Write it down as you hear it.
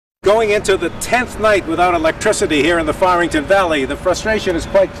Going into the 10th night without electricity here in the Farmington Valley, the frustration is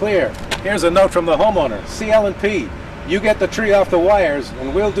quite clear. Here's a note from the homeowner. CL&P, you get the tree off the wires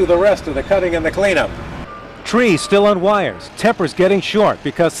and we'll do the rest of the cutting and the cleanup. Tree still on wires, tempers getting short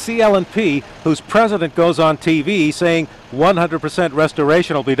because CL&P, whose president goes on TV saying 100%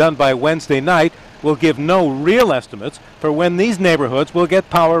 restoration will be done by Wednesday night, will give no real estimates for when these neighborhoods will get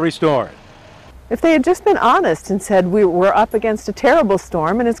power restored. If they had just been honest and said we're up against a terrible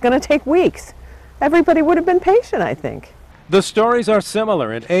storm and it's going to take weeks, everybody would have been patient, I think. The stories are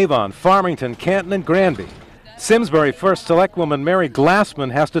similar in Avon, Farmington, Canton, and Granby. Simsbury First Selectwoman Mary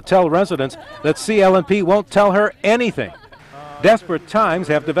Glassman has to tell residents that CL&P won't tell her anything. Desperate times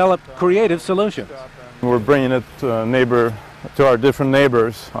have developed creative solutions. We're bringing it to our different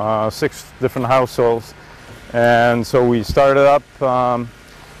neighbors, 6 different households, and so we started up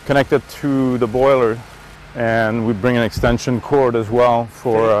connected to the boiler, and we bring an extension cord as well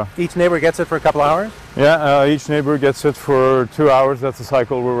for... Each neighbor gets it for a couple hours? Yeah, each neighbor gets it for 2 hours. That's the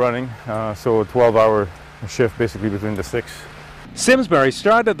cycle we're running, so a 12-hour shift basically between the 6. Simsbury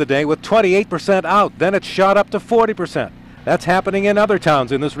started the day with 28% out, then it shot up to 40%. That's happening in other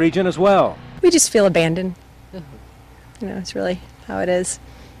towns in this region as well. We just feel abandoned. You know, it's really how it is.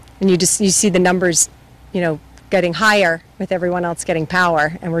 And you see the numbers, getting higher with everyone else getting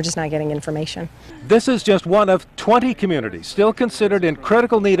power, and we're just not getting information. This is just one of 20 communities still considered in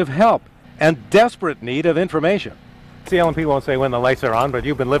critical need of help and desperate need of information. CL&P won't say when the lights are on, but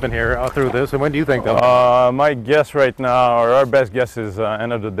you've been living here through this, and when do you think they'll... My guess right now, or our best guess is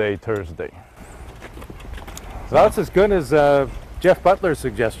end of the day, Thursday. So that's as good as Jeff Butler's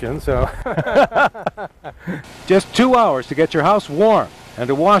suggestion, so... Just 2 hours to get your house warm and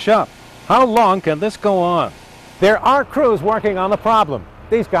to wash up. How long can this go on? There are crews working on the problem.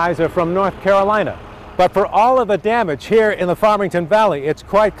 These guys are from North Carolina. But for all of the damage here in the Farmington Valley, it's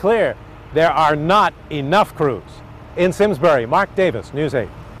quite clear there are not enough crews. In Simsbury, Mark Davis, News 8.